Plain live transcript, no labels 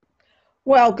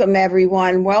Welcome,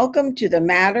 everyone. Welcome to the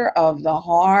Matter of the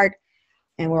Heart.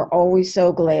 And we're always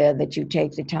so glad that you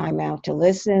take the time out to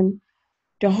listen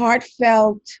to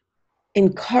heartfelt,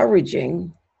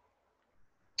 encouraging,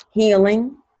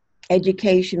 healing,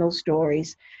 educational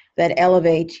stories that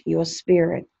elevate your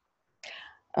spirit.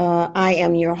 I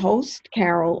am your host,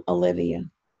 Carol Olivia.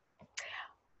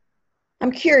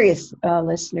 I'm curious,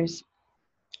 listeners.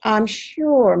 I'm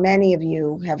sure many of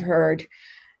you have heard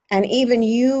and even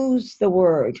used the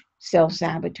word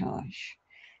self-sabotage.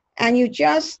 And you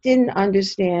just didn't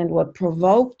understand what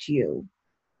provoked you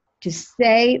to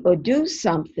say or do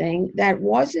something that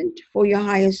wasn't for your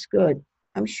highest good.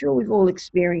 I'm sure we've all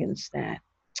experienced that.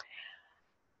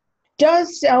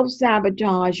 Does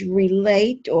self-sabotage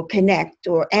relate or connect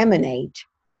or emanate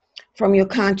from your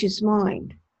conscious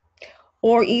mind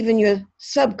or even your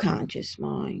subconscious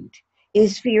mind?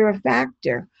 Is fear a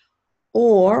factor,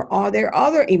 or are there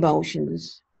other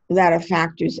emotions that are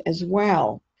factors as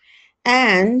well?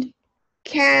 And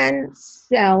can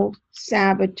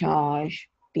self-sabotage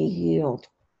be healed?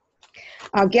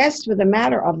 Our guest for the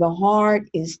Matter of the Heart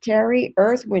is Terry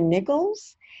Earthwind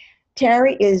Nichols.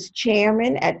 Terry is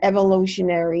chairman at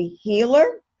Evolutionary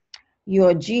Healer,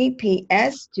 your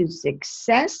GPS to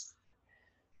success.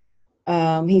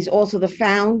 He's also the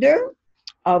founder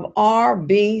of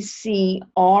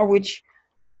RBCR, which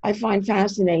I find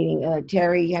fascinating.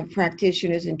 Terry, you have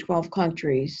practitioners in 12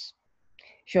 countries.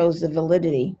 Shows the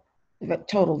validity, the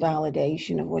total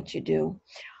validation of what you do.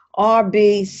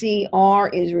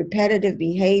 RBCR is repetitive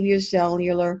behavior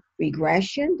cellular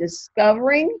regression,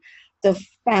 discovering the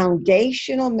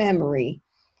foundational memory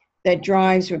that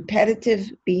drives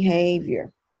repetitive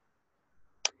behavior.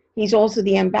 He's also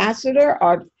the ambassador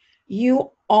of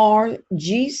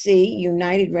URGC,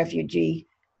 United Refugee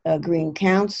Green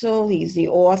Council. He's the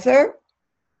author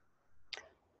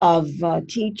of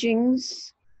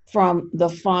teachings from the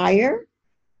fire,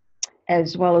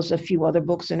 as well as a few other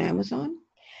books on Amazon.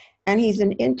 And he's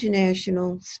an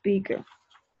international speaker.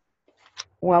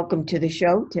 Welcome to the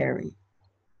show, Terry.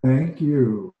 Thank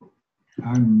you.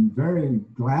 I'm very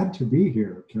glad to be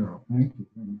here, Carol. Thank you.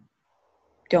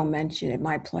 Don't mention it.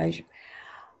 My pleasure.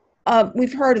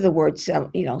 We've heard of the word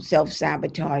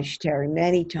self-sabotage, Terry,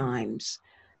 many times.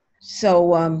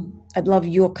 So I'd love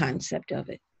your concept of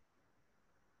it.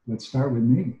 Let's start with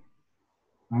me.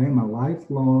 I am a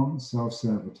lifelong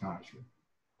self-sabotager.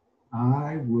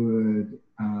 I would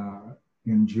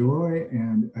enjoy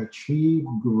and achieve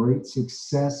great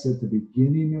success at the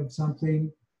beginning of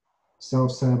something,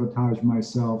 self-sabotage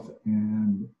myself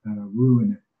and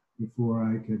ruin it before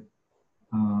I could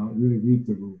really reap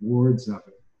the rewards of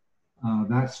it.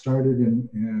 That started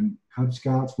in Cub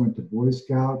Scouts, went to Boy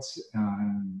Scouts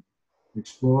and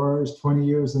Explorers, 20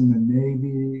 years in the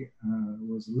Navy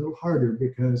was a little harder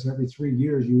because every 3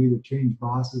 years you either change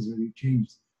bosses or you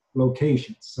change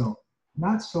locations. So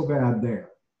not so bad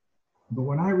there. But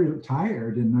when I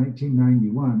retired in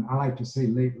 1991, I like to say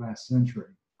late last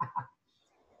century,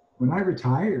 when I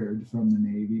retired from the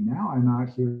Navy, now I'm out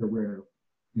here where,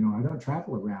 I don't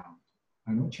travel around.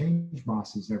 I don't change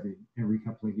bosses every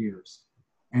couple of years.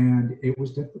 And it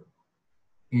was difficult.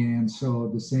 And so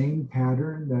the same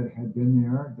pattern that had been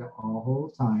there the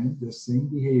whole time, the same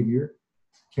behavior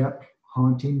kept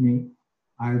haunting me.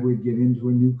 I would get into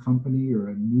a new company or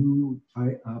a new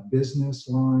business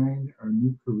line or a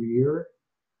new career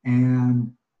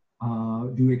and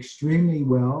do extremely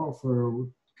well for a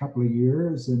couple of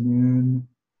years. And then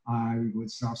I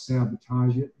would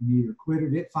self-sabotage it and either quit or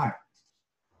get fired.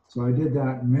 So I did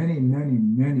that many, many,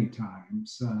 many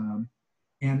times.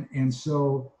 And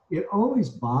so it always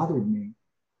bothered me.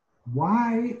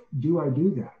 Why do I do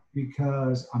that?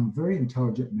 Because I'm a very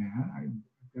intelligent man. I've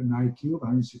got an IQ of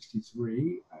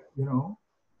 163, a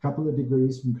couple of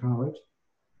degrees from college.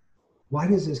 Why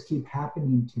does this keep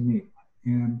happening to me?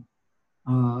 And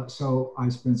so I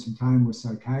spent some time with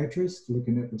psychiatrists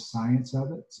looking at the science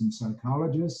of it, some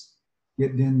psychologists,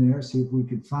 getting in there, see if we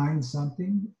could find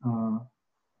something.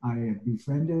 I had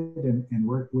befriended and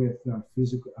worked with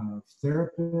physical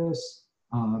therapists,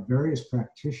 various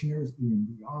practitioners,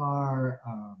 EMDR,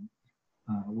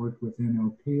 worked with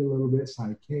NLP a little bit,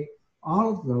 Psych. All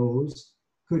of those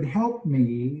could help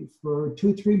me for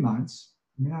 2-3 months,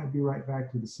 and then I'd be right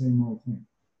back to the same old thing.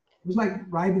 It was like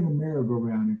riding the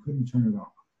merry-go-round and couldn't turn it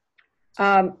off.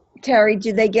 Terry,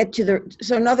 did they get to the,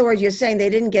 so in other words, you're saying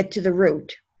they didn't get to the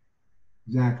root?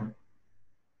 Exactly.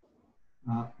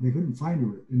 They couldn't find a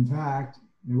root. In fact,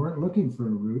 they weren't looking for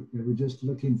a root. They were just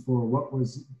looking for what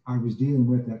I was dealing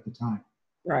with at the time.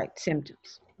 Right,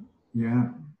 symptoms. Yeah.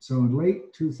 So in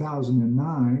late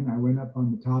 2009, I went up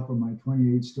on the top of my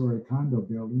 28-story condo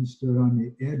building, stood on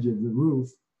the edge of the roof,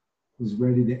 was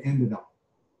ready to end it all.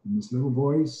 And this little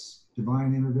voice,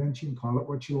 divine intervention, call it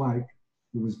what you like,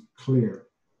 it was clear.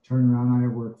 Turn around, I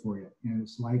have work for you. And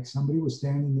it's like somebody was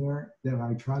standing there that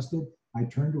I trusted. I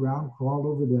turned around, crawled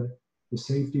over the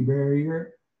safety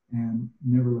barrier, and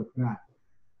never looked back.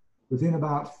 Within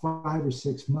about 5 or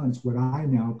 6 months, what I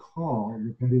now call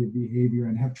repetitive behavior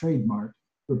and have trademarked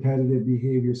repetitive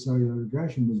behavior cellular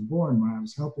regression was born when I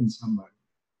was helping somebody.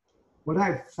 What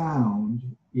I found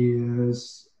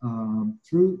is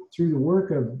through the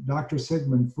work of Dr.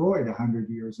 Sigmund Freud 100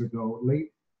 years ago,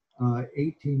 late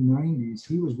 1890s,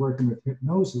 he was working with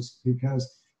hypnosis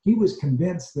because he was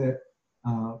convinced that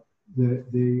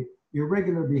the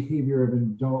irregular behavior of an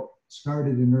adult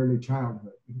started in early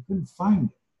childhood. He couldn't find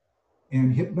it.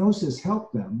 And hypnosis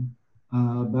helped them,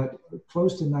 but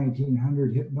close to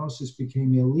 1900, hypnosis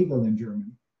became illegal in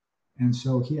Germany. And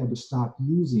so he had to stop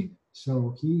using it.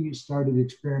 So he started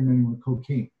experimenting with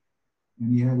cocaine.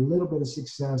 And he had a little bit of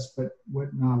success, but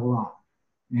not a lot.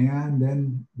 And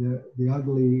then the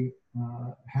ugly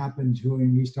happened to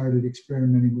him. He started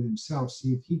experimenting with himself,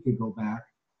 see if he could go back.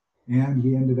 And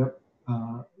he ended up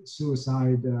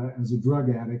suicide as a drug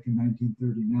addict in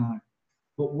 1939.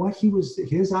 But what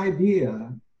his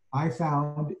idea, I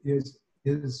found,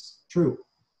 is true.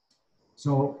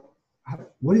 So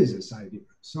what is this idea?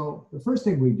 So the first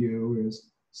thing we do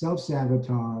is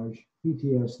self-sabotage,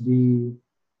 PTSD,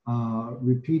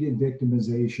 repeated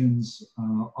victimizations,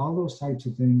 all those types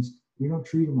of things. We don't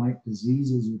treat them like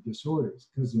diseases or disorders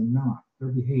because they're not. They're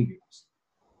behaviors.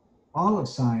 All of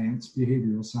science,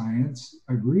 behavioral science,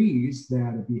 agrees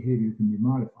that a behavior can be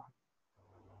modified.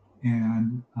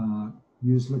 And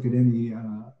you just look at any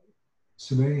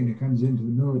civilian who comes into the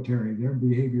military, their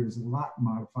behavior is a lot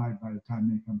modified by the time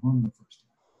they come home the first time.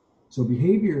 So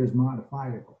behavior is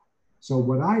modifiable. So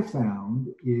what I found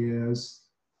is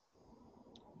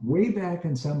way back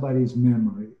in somebody's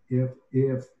memory,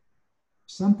 if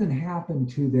something happened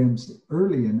to them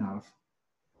early enough,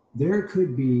 there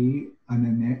could be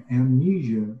an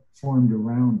amnesia formed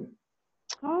around it.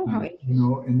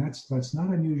 Oh, and that's not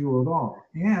unusual at all.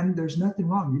 And there's nothing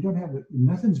wrong. You don't have it.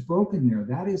 Nothing's broken there.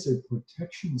 That is a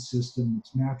protection system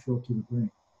that's natural to the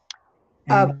brain.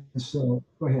 And so,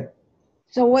 go ahead.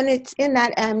 So when it's in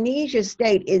that amnesia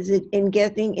state, is it in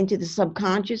getting into the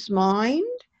subconscious mind?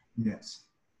 Yes.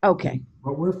 Okay.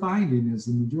 What we're finding is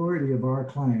the majority of our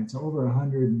clients, over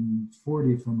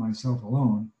 140 for myself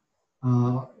alone,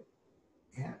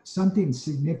 something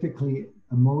significantly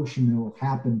emotional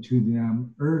happened to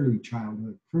them early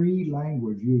childhood,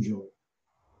 pre-language usually.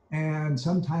 And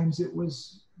sometimes it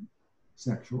was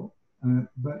sexual,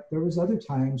 but there was other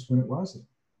times when it wasn't.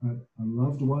 A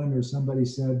loved one or somebody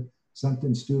said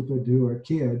something stupid to a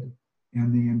kid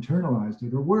and they internalized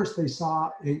it. Or worse, they saw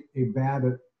a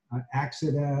bad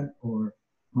accident or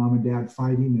mom and dad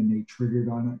fighting and they triggered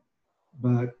on it.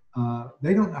 But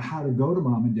they don't know how to go to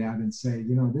mom and dad and say,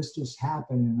 this just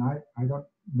happened and I don't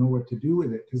know what to do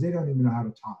with it because they don't even know how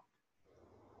to talk.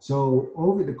 So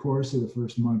over the course of the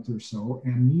first month or so,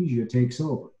 amnesia takes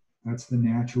over. That's the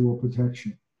natural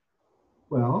protection.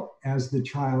 Well, as the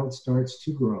child starts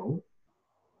to grow,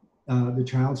 the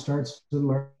child starts to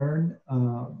learn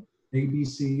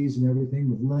ABCs and everything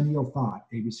with lineal thought,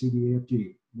 A, B, C, D, E, F,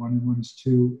 G, 1 and 1 is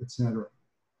 2, etc.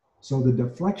 So the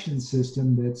deflection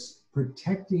system that's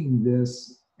protecting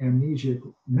this amnesic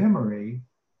memory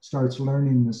starts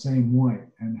learning the same way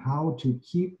and how to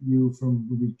keep you from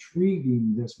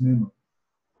retrieving this memory.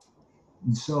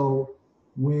 And so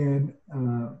when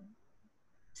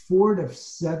 4 to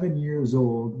 7 years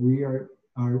old,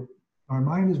 our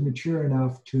mind is mature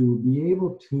enough to be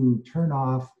able to turn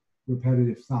off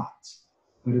repetitive thoughts.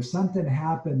 But if something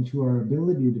happened to our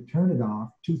ability to turn it off,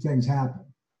 2 things happen.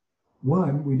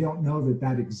 One, we don't know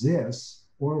that exists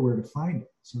or where to find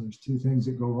it. So there's 2 things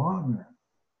that go wrong there.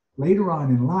 Later on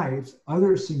in life,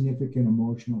 other significant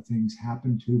emotional things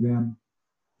happen to them.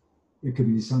 It could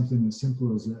be something as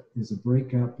simple as a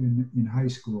breakup in high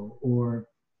school or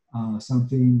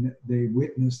something they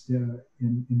witnessed in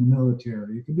the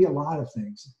military. It could be a lot of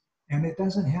things. And it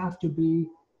doesn't have to be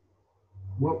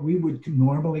what we would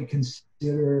normally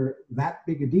consider that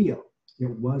big a deal. It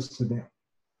was to them,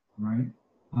 right?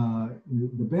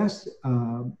 The best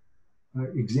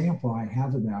example I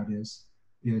have of that is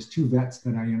 2 vets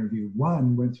that I interviewed.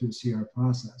 One went through the CR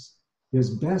process. His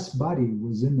best buddy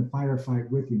was in the firefight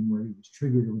with him where he was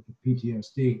triggered with the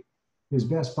PTSD. His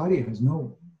best buddy has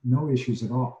no issues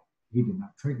at all. He did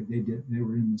not trigger. They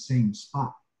were in the same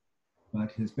spot.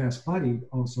 But his best buddy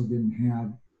also didn't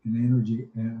have an energy,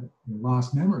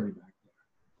 lost memory back there.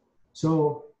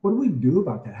 So what do we do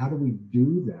about that? How do we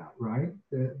do that, right?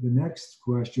 The next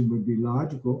question would be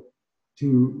logical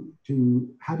to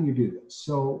how do you do this?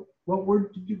 So what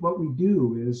we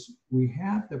do is we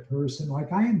have the person,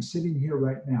 like I am sitting here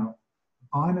right now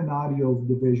on an audio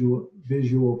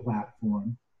visual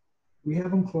platform. We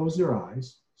have them close their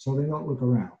eyes so they don't look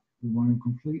around. We want them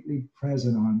completely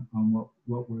present on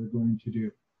what we're going to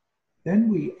do. Then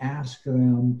we ask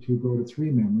them to go to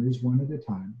 3 memories, one at a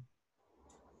time.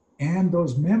 And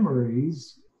those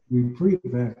memories, we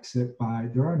prefix it by,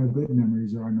 there are no good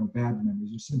memories, there are no bad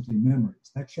memories, they're simply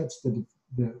memories. That shuts the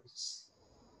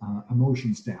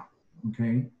emotions down,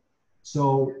 okay?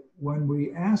 So when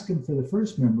we ask them for the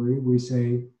first memory, we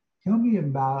say, tell me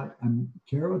about,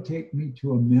 Carol, take me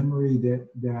to a memory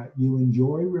that you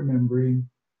enjoy remembering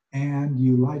and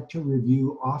you like to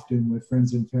review often with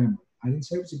friends and family. I didn't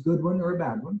say it was a good one or a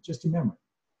bad one, just a memory.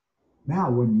 Now,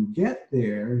 when you get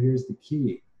there, here's the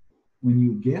key. When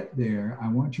you get there, I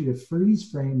want you to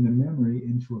freeze frame the memory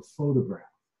into a photograph.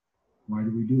 Why do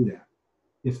we do that?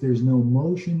 If there's no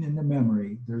motion in the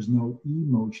memory, there's no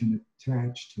emotion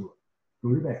attached to it.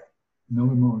 Go to bed, no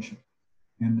emotion.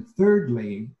 And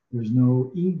thirdly, there's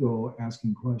no ego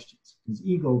asking questions, because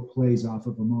ego plays off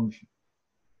of emotion.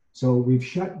 So we've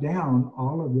shut down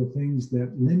all of the things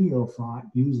that lineal thought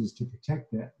uses to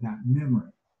protect that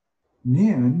memory. And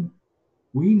then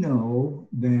we know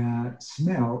that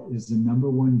smell is the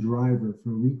 #1 driver for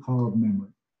recall of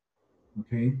memory,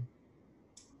 okay?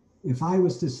 If I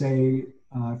was to say,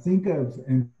 think of,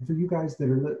 and for you guys that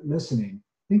are listening,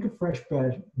 think of fresh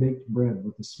baked bread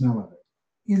with the smell of it.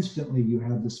 Instantly you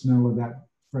have the smell of that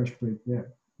fresh baked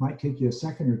bread. Might take you a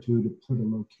second or two to put a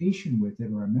location with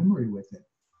it or a memory with it,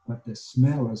 but the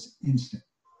smell is instant,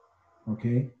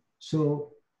 okay?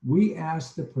 So we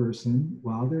ask the person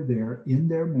while they're there in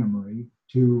their memory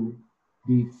to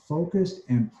be focused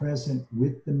and present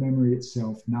with the memory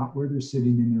itself, not where they're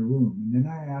sitting in their room. And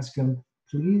then I ask them,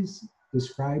 please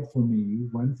describe for me,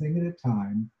 one thing at a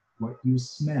time, what you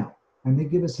smell. And they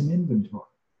give us an inventory.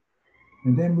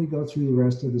 And then we go through the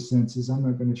rest of the senses. I'm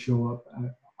not going to show up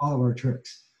all of our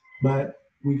tricks, but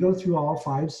we go through all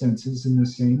 5 senses in the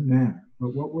same manner.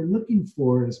 But what we're looking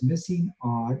for is missing,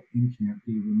 odd, and can't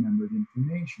be remembered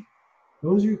information.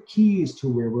 Those are keys to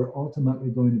where we're ultimately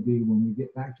going to be when we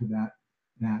get back to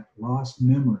that lost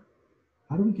memory.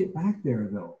 How do we get back there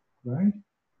though, right?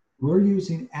 We're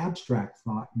using abstract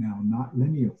thought now, not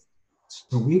linear.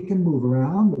 So we can move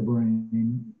around the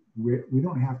brain. We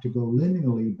don't have to go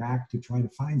linearly back to try to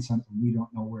find something we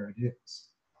don't know where it is.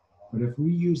 But if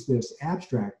we use this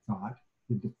abstract thought,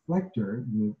 the deflector,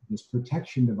 this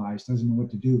protection device doesn't know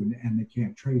what to do and they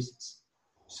can't trace us.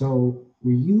 So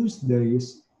we use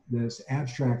this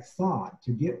abstract thought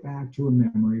to get back to a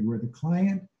memory where the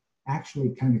client actually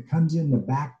kind of comes in the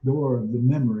back door of the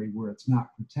memory where it's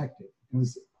not protected,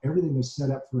 because everything was set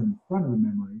up for in front of the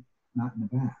memory, not in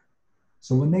the back.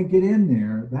 So when they get in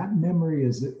there, that memory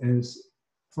is as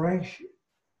fresh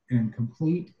and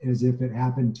complete as if it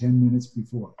happened 10 minutes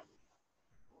before.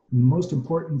 The most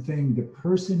important thing, the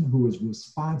person who is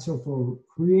responsible for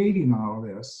creating all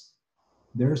of this,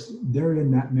 they're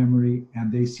in that memory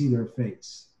and they see their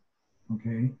face,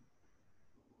 okay?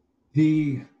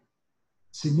 The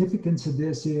significance of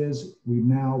this is we've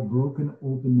now broken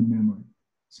open the memory.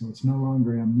 So it's no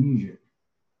longer amnesia,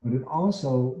 but it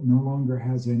also no longer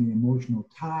has any emotional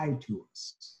tie to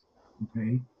us,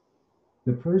 okay?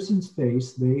 The person's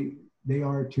face, they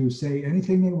are to say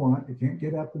anything they want. They can't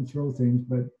get up and throw things,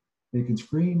 but they can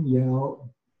scream,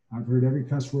 yell. I've heard every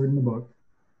cuss word in the book.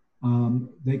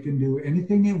 They can do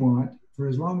anything they want for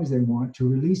as long as they want to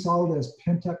release all this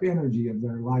pent-up energy of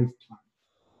their lifetime,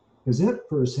 because that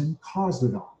person caused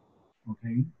it all,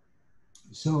 okay?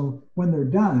 So when they're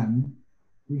done,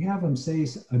 we have them say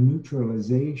a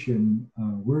neutralization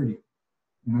wording.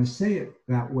 And I say it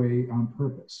that way on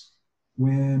purpose.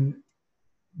 When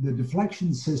the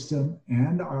deflection system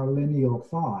and our lineal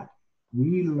thought,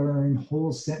 we learn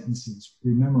whole sentences,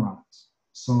 we memorize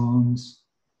songs,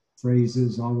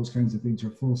 phrases, all those kinds of things are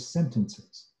full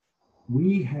sentences.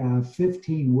 We have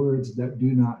 15 words that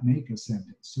do not make a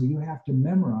sentence. So you have to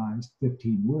memorize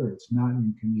 15 words, not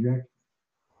in conjecture.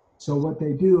 So what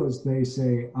they do is they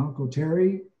say, Uncle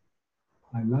Terry,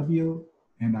 I love you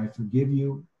and I forgive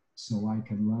you so I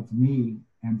can love me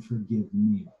and forgive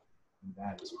me. And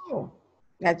that is Oh,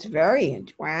 that's very,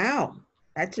 wow,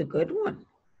 that's a good one.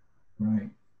 right.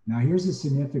 Now here's the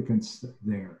significance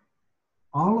there.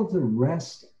 All of the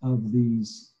rest of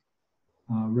these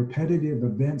repetitive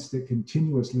events that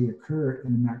continuously occur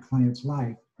in that client's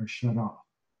life are shut off.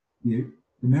 The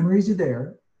memories are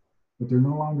there, but they're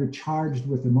no longer charged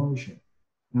with emotion.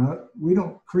 Now, we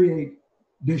don't create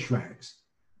dish rags.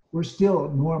 We're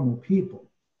still normal people,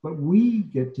 but we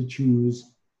get to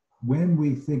choose when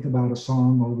we think about a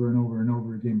song over and over and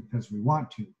over again because we want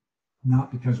to,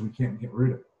 not because we can't get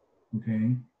rid of it,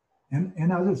 okay?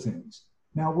 And other things.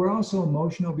 Now, we're also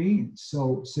emotional beings.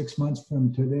 So 6 months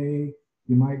from today,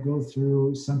 you might go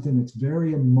through something that's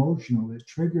very emotional that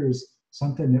triggers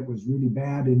something that was really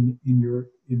bad in your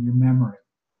memory.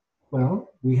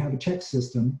 Well, we have a check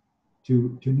system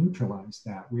to neutralize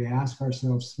that. We ask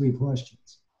ourselves 3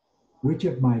 questions. Which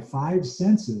of my 5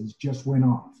 senses just went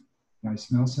off? Did I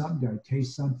smell something? Did I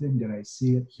taste something? Did I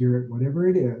see it, hear it, whatever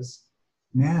it is?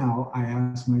 Now I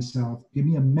ask myself, give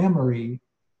me a memory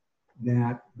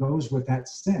that goes with that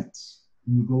sense.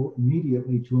 And you go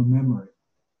immediately to a memory.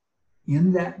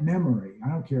 In that memory, I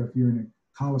don't care if you're in a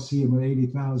coliseum with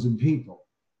 80,000 people,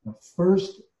 the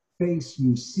first face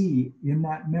you see in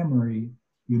that memory,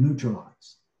 you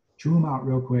neutralize. Chew them out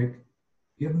real quick,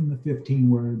 give them the 15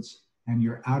 words, and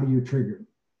you're out of your trigger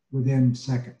within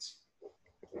seconds.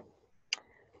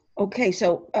 Okay,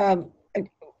 so I'm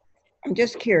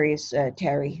just curious,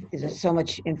 Terry, there's so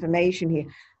much information here.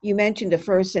 You mentioned the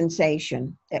first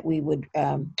sensation that we would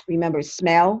remember,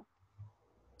 smell.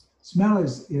 Smell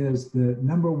is the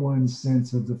 #1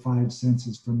 sense of the 5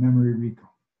 senses for memory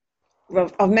recall.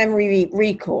 Of memory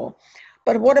recall.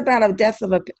 But what about a death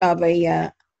of a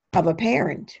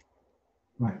parent?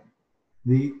 Right.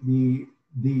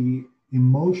 The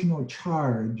emotional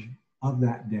charge of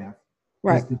that death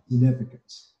is the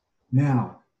significance.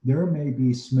 Now, there may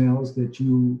be smells that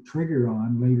you trigger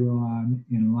on later on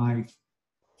in life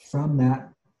from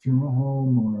that funeral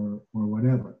home or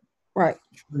whatever. Right.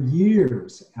 For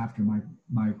years after my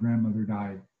grandmother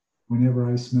died, whenever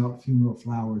I smelled funeral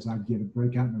flowers, I'd get a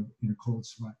breakout in a cold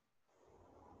sweat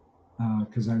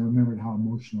because I remembered how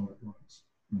emotional it was.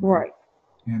 Right.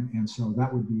 And so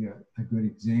that would be a good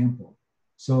example.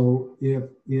 So if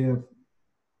the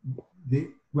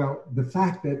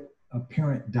fact that a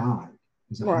parent died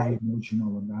is a high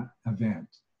emotional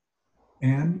event,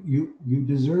 and you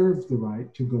deserve the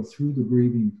right to go through the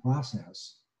grieving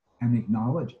process and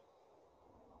acknowledge it.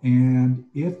 And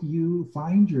if you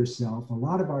find yourself, a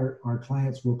lot of our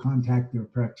clients will contact their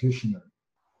practitioner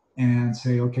and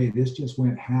say, okay, this just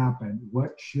happened.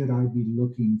 What should I be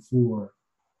looking for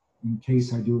in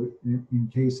case I do it, in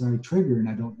case I trigger and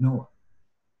I don't know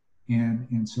it?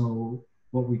 And so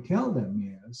what we tell them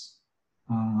is,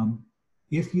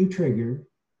 if you trigger,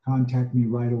 contact me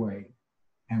right away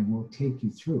and we'll take you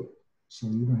through it. So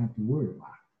you don't have to worry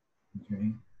about it,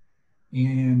 okay?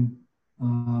 And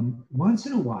once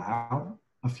in a while,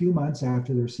 a few months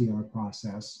after their CR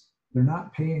process, they're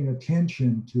not paying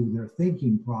attention to their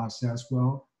thinking process.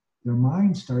 Well, their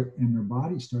mind and their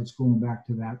body starts going back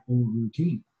to that old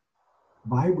routine,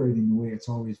 vibrating the way it's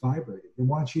always vibrated. It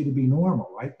wants you to be normal,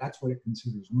 right? That's what it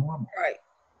considers normal. Right.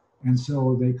 And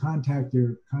so they contact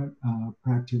their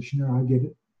practitioner. I get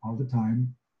it all the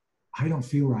time. I don't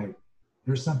feel right.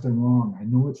 There's something wrong. I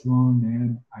know it's wrong,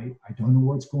 man. I don't know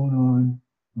what's going on.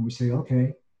 And we say,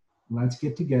 okay, let's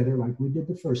get together like we did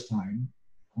the first time,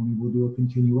 only we'll do a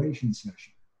continuation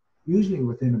session. Usually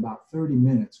within about 30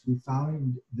 minutes, we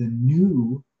found the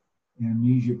new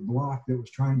amnesia block that was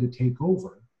trying to take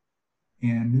over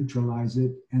and neutralize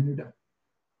it, and they're done.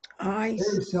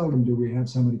 Very seldom do we have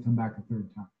somebody come back a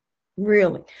third time.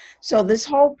 Really? So this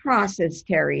whole process,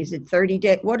 Terry, is it 30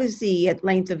 days? What is the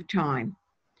length of time?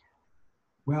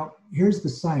 Well, here's the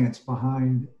science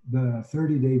behind the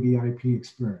 30-day VIP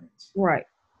experience. Right.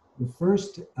 The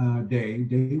first day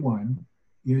 1,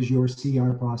 is your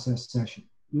CR process session,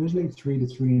 usually 3 to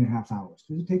 3.5 hours,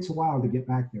 because it takes a while to get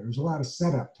back there. There's a lot of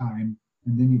setup time,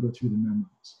 and then you go through the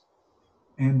memories.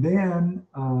 And then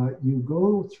you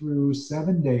go through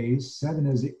 7 days. 7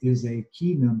 is a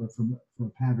key number for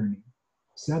patterning.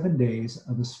 7 days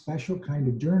of a special kind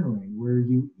of journaling where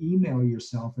you email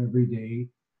yourself every day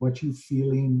what you're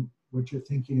feeling, what you're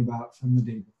thinking about from the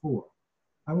day before.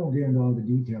 I won't get into all the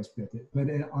details with it, but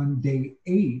on day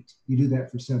 8, you do that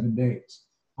for 7 days.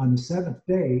 On the 7th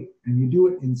day, and you do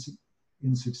it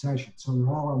in succession, so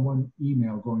they're all on one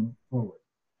email going forward.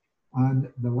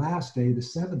 On the last day, the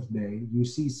 7th day, you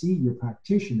CC your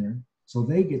practitioner, so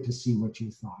they get to see what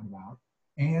you thought about,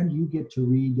 and you get to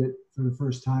read it for the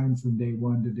first time from day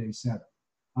 1 to day 7.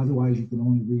 Otherwise, you can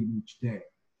only read each day.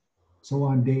 So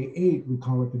on day 8, we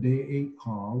call it the day 8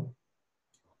 call.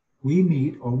 We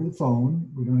meet over the phone.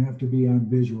 We don't have to be on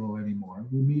visual anymore.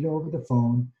 We meet over the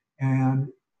phone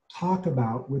and talk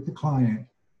about with the client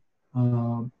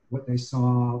what they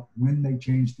saw, when they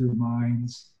changed their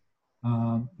minds,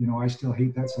 You know, I still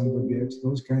hate that son of a bitch,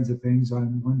 those kinds of things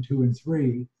on 1, 2, and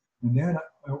 3. And then,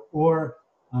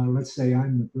 let's say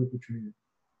I'm the perpetrator.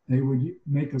 They would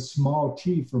make a small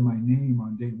T for my name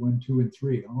on day 1, 2, and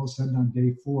 3. All of a sudden on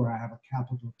day 4, I have a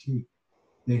capital T.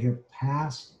 They have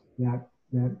passed that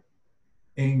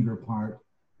anger part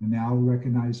and now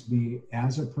recognize me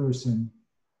as a person,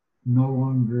 no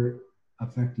longer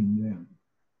affecting them.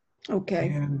 Okay.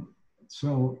 And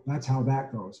so that's how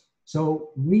that goes.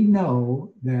 So we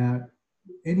know that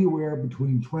anywhere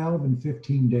between 12 and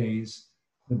 15 days,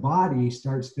 the body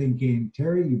starts thinking,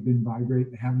 Terry, you've been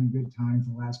vibrating, having a good time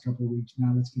for the last couple of weeks.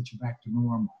 Now let's get you back to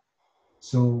normal.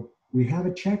 So we have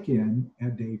a check-in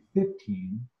at day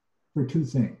 15 for 2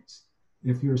 things.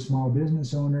 If you're a small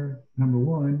business owner, number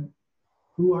 1,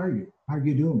 who are you? How are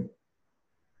you doing?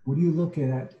 What do you look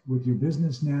at with your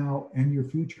business now and your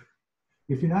future?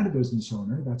 If you're not a business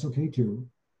owner, that's okay too.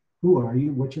 Who are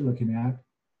you? What you're looking at?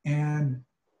 And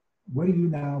what do you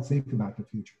now think about the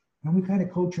future? And we kind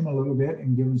of coach them a little bit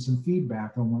and give them some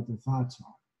feedback on what their thoughts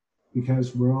are.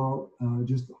 Because we're all,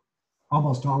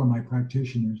 almost all of my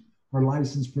practitioners are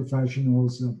licensed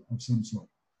professionals of some sort.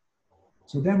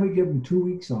 So then we give them 2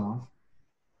 weeks off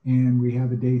and we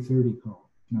have a day 30 call.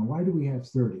 Now, why do we have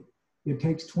 30? It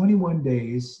takes 21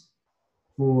 days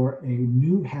for a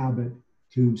new habit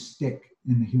to stick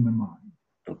in the human mind.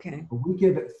 Okay. But we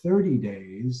give it 30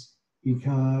 days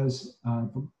because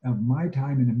of my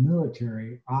time in the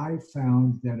military. I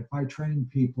found that if I trained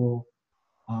people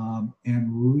and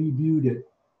reviewed it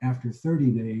after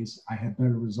 30 days, I had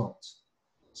better results.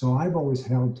 So I've always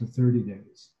held to 30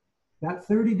 days. That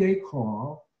 30-day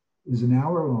call is an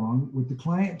hour long with the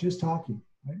client just talking,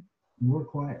 right? And we're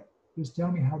quiet. Just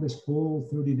tell me how this whole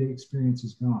 30-day experience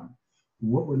has gone.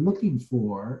 What we're looking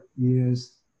for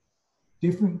is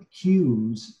different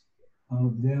cues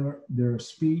of their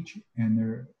speech and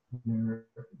their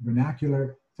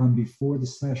vernacular from before the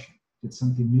session. Did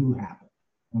something new happen?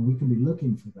 And we can be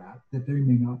looking for that they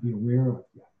may not be aware of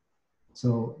yet.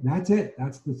 So that's it.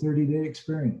 That's the 30-day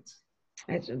experience.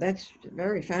 That's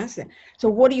very fascinating. So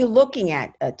what are you looking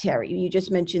at, Terry? You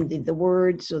just mentioned the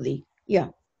words or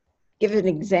give an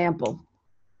example.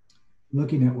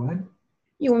 Looking at what?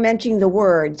 You were mentioning the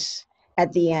words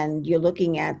at the end. You're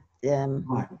looking at them.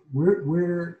 Right.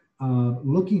 We're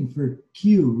looking for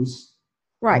cues.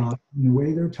 Right. In the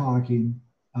way they're talking.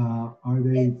 Are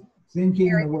they thinking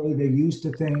the way they used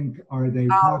to think? Are they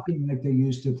talking like they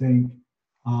used to think?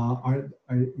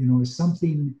 Is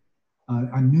something,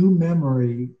 a new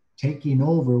memory taking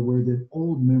over where the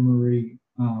old memory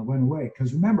went away?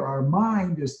 Because remember, our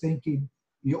mind is thinking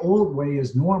the old way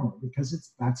is normal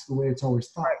because that's the way it's always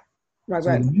thought. Right.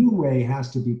 So the new way has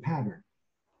to be patterned.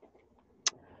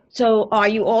 So are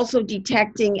you also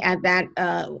detecting at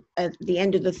the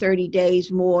end of the 30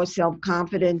 days more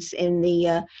self-confidence in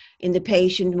the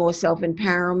patient, more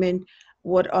self-empowerment?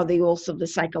 What are also the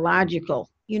psychological,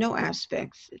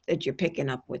 aspects that you're picking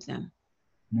up with them?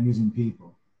 Amazing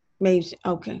people. Amazing.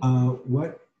 Okay.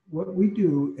 What we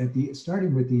do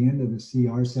starting with the end of the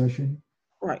CR session,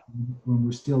 right, when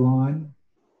we're still on,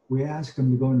 we ask them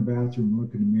to go in the bathroom and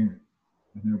look in the mirror,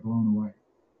 and they're blown away.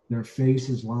 Their face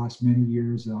has lost many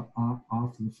years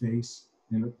off the face.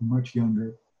 They look much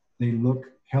younger. They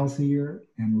look healthier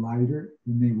and lighter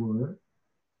than they were.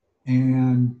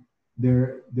 And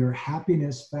their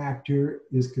happiness factor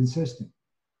is consistent.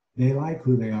 They like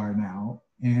who they are now,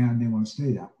 and they want to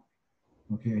stay that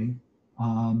way, okay?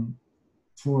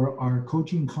 For our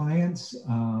coaching clients,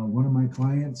 one of my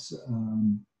clients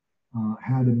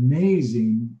had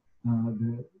amazing,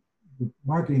 the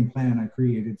marketing plan I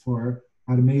created for her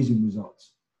had amazing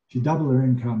results. She doubled her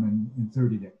income in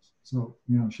 30 days. So,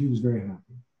 she was very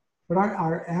happy. But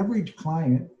our average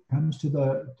client comes to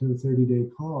the 30-day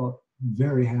call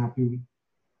very happy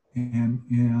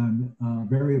and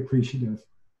very appreciative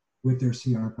with their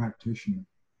CR practitioner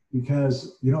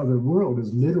because, the world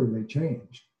has literally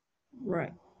changed.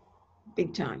 Right.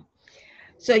 Big time.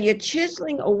 So you're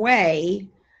chiseling away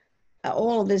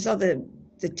all of this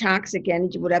the toxic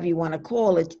energy, whatever you want to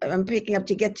call it. I'm picking up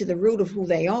to get to the root of who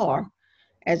they are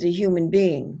as a human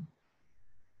being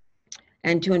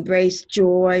and to embrace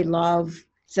joy, love,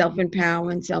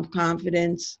 self-empowerment,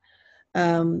 self-confidence.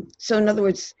 So in other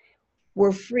words,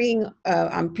 we're freeing,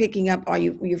 I'm picking up,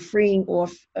 you're freeing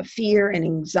off fear and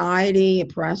anxiety,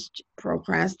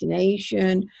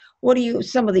 procrastination. What are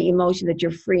some of the emotion that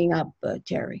you're freeing up,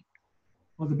 Terry?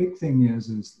 Well, the big thing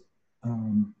is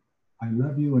I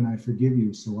love you and I forgive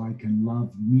you so I can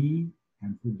love me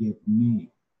and forgive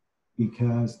me,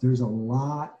 because there's a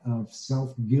lot of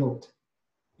self-guilt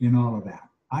in all of that.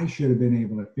 I should have been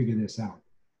able to figure this out.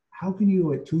 how can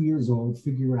you at 2 years old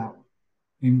figure out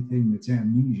anything that's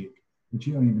amnesic that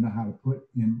you don't even know how to put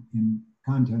in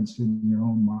contents in your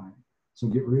own mind? So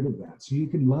get rid of that. So you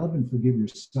can love and forgive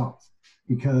yourself,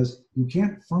 because you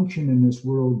can't function in this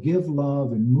world, give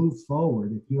love and move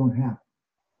forward if you don't have it.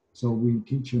 So we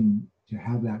teach them to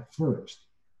have that first.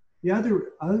 The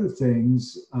other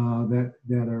things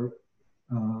that are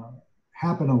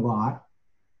happen a lot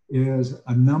is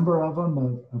a number of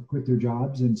them have quit their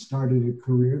jobs and started a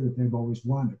career that they've always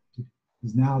wanted to,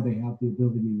 because now they have the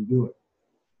ability to do it.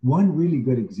 One really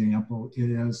good example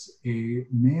is a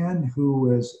man who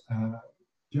was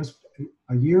just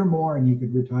a year more and he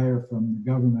could retire from the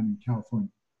government in California.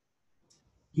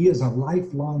 He is a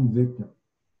lifelong victim.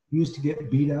 He used to get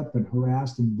beat up and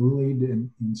harassed and bullied in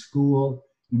school.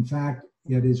 In fact,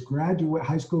 at his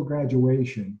high school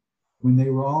graduation, when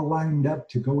they were all lined up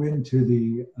to go into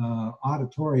the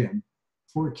auditorium,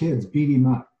 4 kids beat him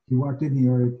up. He walked in the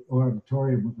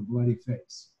auditorium with a bloody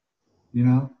face, you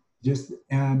know,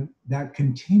 and that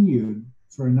continued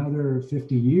for another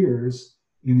 50 years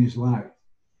in his life.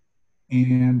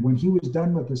 And when he was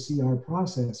done with the CR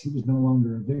process, he was no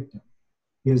longer a victim.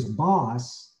 His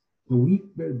boss,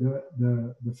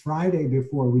 the Friday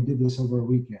before, we did this over a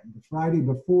weekend, the Friday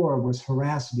before was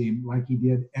harassing him like he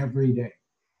did every day.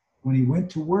 When he went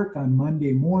to work on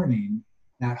Monday morning,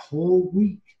 that whole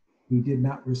week, he did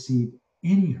not receive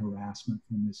any harassment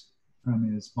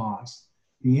from his boss.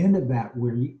 The end of that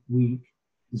week,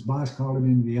 his boss called him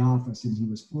into the office and he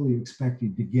was fully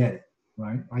expected to get it,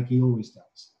 right? Like he always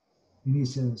does. And he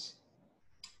says,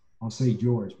 I'll say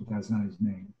George, but that's not his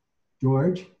name.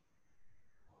 George,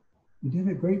 you did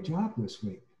a great job this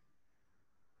week.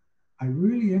 I'm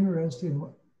really interested in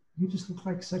you just look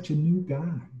like such a new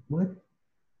guy. What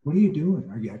are you doing?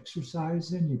 Are you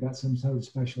exercising? You got some sort of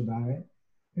special diet?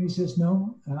 And he says,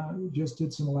 no, just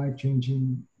did some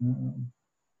life-changing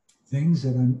things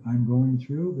that I'm going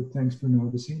through, but thanks for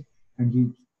noticing. And he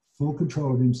full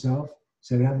control of himself,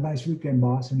 said, have a nice weekend,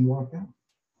 boss, and he walked out.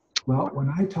 Well, when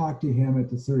I talked to him at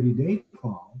the 30-day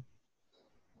call,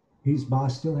 his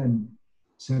boss still hadn't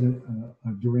said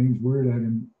a deranged word at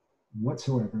him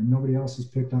whatsoever. Nobody else has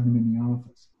picked on him in the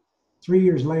office. 3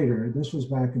 years later, this was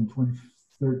back in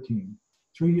 2013,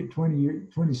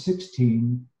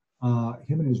 2016,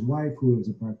 him and his wife, who is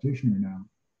a practitioner now,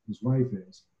 his wife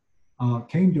is,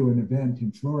 came to an event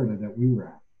in Florida that we were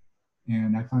at.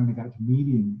 And I finally got to meet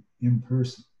him in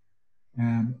person.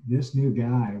 And this new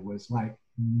guy was like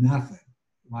nothing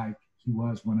like he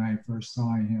was when I first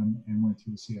saw him and went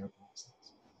through the CR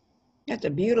process. That's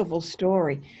a beautiful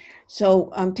story.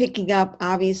 So I'm picking up,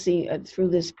 obviously, through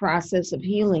this process of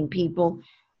healing people,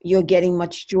 you're getting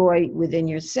much joy within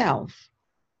yourself.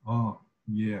 Oh,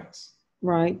 yes.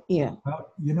 Right, yeah.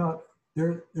 Well, you know,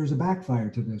 there's a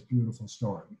backfire to this beautiful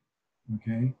story,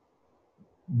 okay?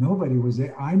 Nobody was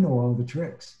there. I know all the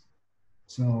tricks.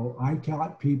 So I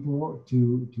taught people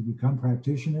to become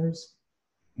practitioners.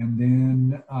 And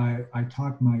then I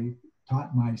taught my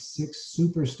 6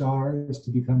 superstars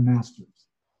to become masters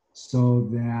so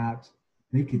that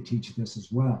they could teach this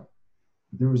as well.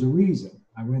 But there was a reason.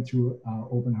 I went through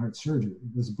open heart surgery.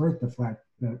 It was birthed the fact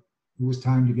that it was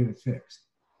time to get it fixed.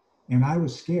 And I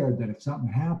was scared that if something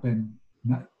happened,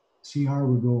 CR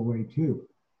would go away too.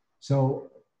 So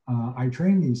I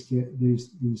trained these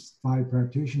 5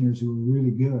 practitioners who were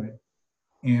really good.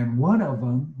 And one of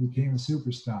them became a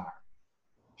superstar.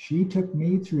 She took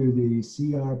me through the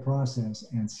CR process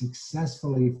and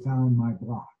successfully found my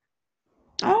block.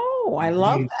 Oh, I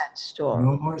love that story.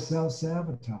 No more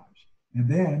self-sabotage. And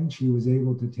then she was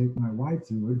able to take my wife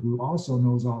through it, who also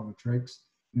knows all the tricks,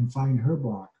 and find her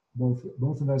block,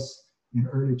 both of us in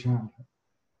early childhood.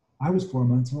 I was 4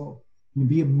 months old. You'd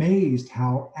be amazed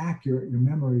how accurate your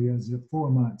memory is at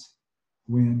 4 months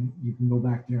when you can go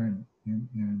back there and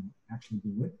actually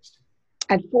be witness to it.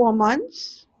 At 4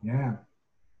 months? Yeah.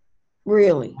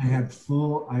 Really? I had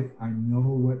I know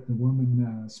what the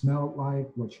woman smelled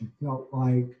like, what she felt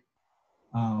like,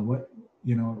 what,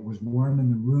 you know, it was warm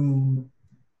in the room.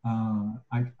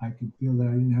 I could feel that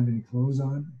I didn't have any clothes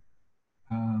on.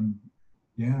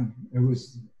 Yeah, it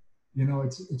was, you know,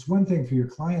 it's one thing for your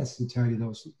clients to tell you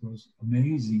those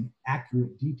amazing,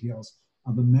 accurate details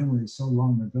of a memory so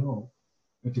long ago,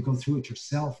 but to go through it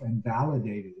yourself and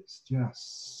validate it is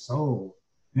just so,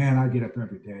 man, I get up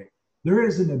every day. There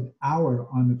isn't an hour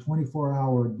on the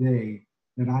 24-hour day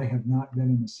that I have not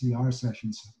been in the CR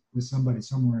sessions with somebody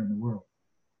somewhere in the world.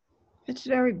 It's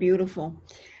very beautiful.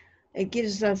 It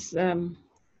gives us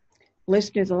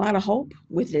listeners a lot of hope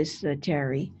with this,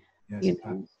 Terry. Yes, you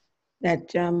know,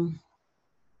 that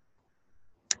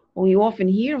we often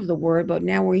hear of the word, but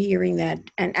now we're hearing that,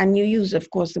 and you use, of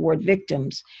course, the word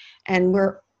victims, and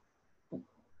we're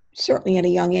certainly at a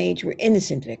young age, we're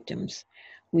innocent victims.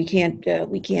 We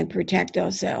can't protect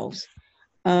ourselves.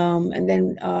 And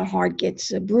then our heart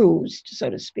gets bruised, so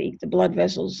to speak. The blood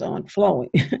vessels aren't flowing.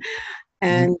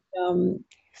 And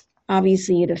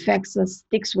obviously it affects us,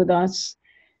 sticks with us,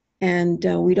 and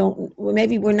we don't,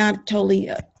 maybe we're not totally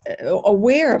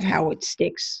aware of how it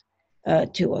sticks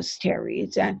to us, Terry.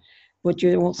 It's that what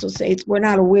you also say, it's we're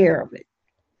not aware of it.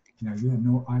 Yeah, you have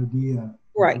no idea.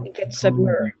 Right, it gets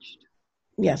submerged.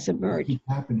 Yeah, submerged. Keep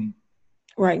happening.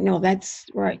 Right, no, that's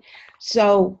right.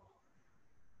 So,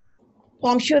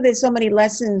 well, I'm sure there's so many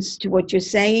lessons to what you're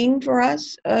saying for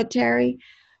us, Terry.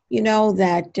 You know,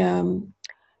 that,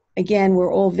 again,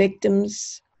 we're all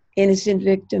victims, innocent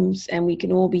victims, and we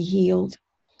can all be healed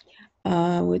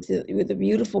with the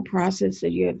beautiful process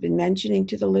that you have been mentioning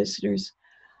to the listeners.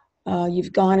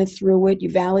 You've gone through it,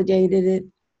 you validated it.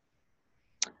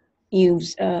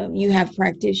 You have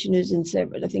practitioners in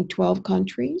several, I think 12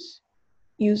 countries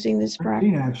using this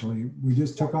practice. Actually, we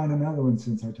just took on another one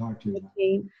since I talked to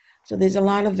you. So there's a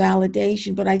lot of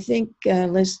validation, but I think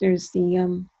listeners,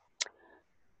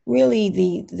 really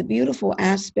the beautiful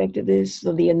aspect of this,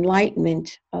 or the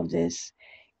enlightenment of this,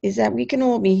 is that we can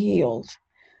all be healed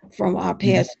from our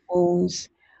past wounds,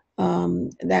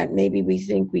 that maybe we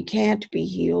think we can't be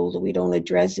healed, or we don't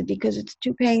address it because it's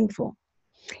too painful.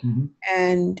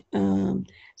 And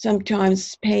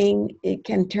sometimes pain, it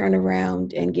can turn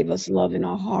around and give us love in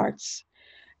our hearts,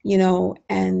 you know,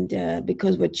 and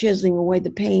because we're chiseling away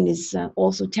the pain is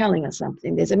also telling us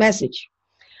something. There's a message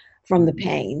from the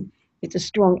pain. It's a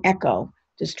strong echo,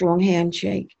 it's a strong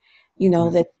handshake, you know,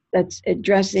 that's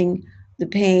addressing the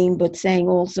pain, but saying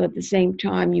also at the same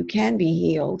time, you can be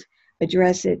healed,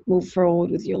 address it, move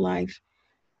forward with your life.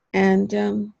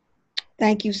 And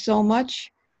thank you so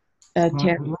much,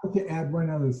 Terry. I'd like to add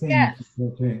one other thing. Yes. If it's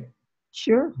okay.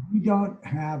 Sure. We don't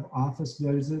have office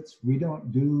visits. We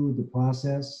don't do the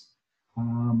process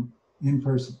in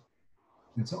person.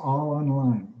 It's all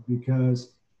online,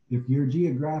 because if you're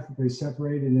geographically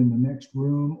separated in the next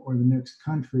room or the next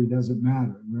country, doesn't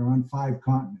matter. We're on 5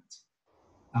 continents.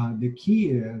 The key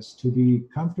is to be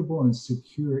comfortable and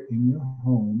secure in your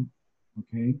home,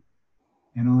 okay,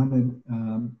 and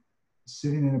on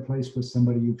sitting in a place with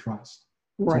somebody you trust.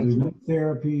 Right. So there's no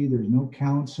therapy, there's no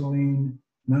counseling,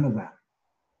 none of that.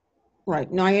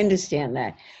 Right. No, I understand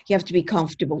that. You have to be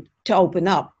comfortable to open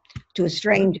up to a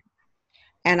stranger.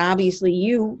 And obviously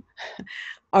you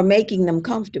are making them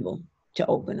comfortable to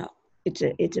open up. It's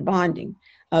a bonding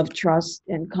of trust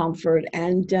and comfort,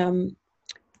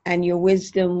 and your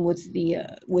wisdom with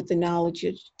the knowledge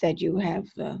that you have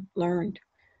learned.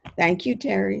 Thank you,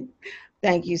 Terry.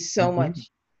 Thank you so much.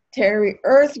 Terry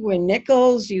Earthwind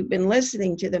Nichols, you've been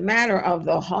listening to The Matter of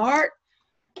the Heart.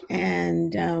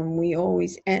 And we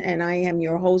always, and I am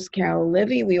your host, Carol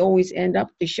Olivia. We always end up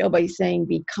the show by saying,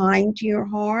 be kind to your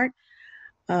heart,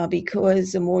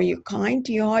 because the more you're kind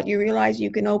to your heart, you realize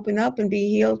you can open up and be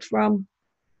healed from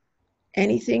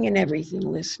anything and everything,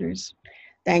 listeners.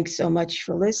 Thanks so much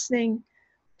for listening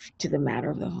to The Matter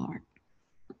of the Heart.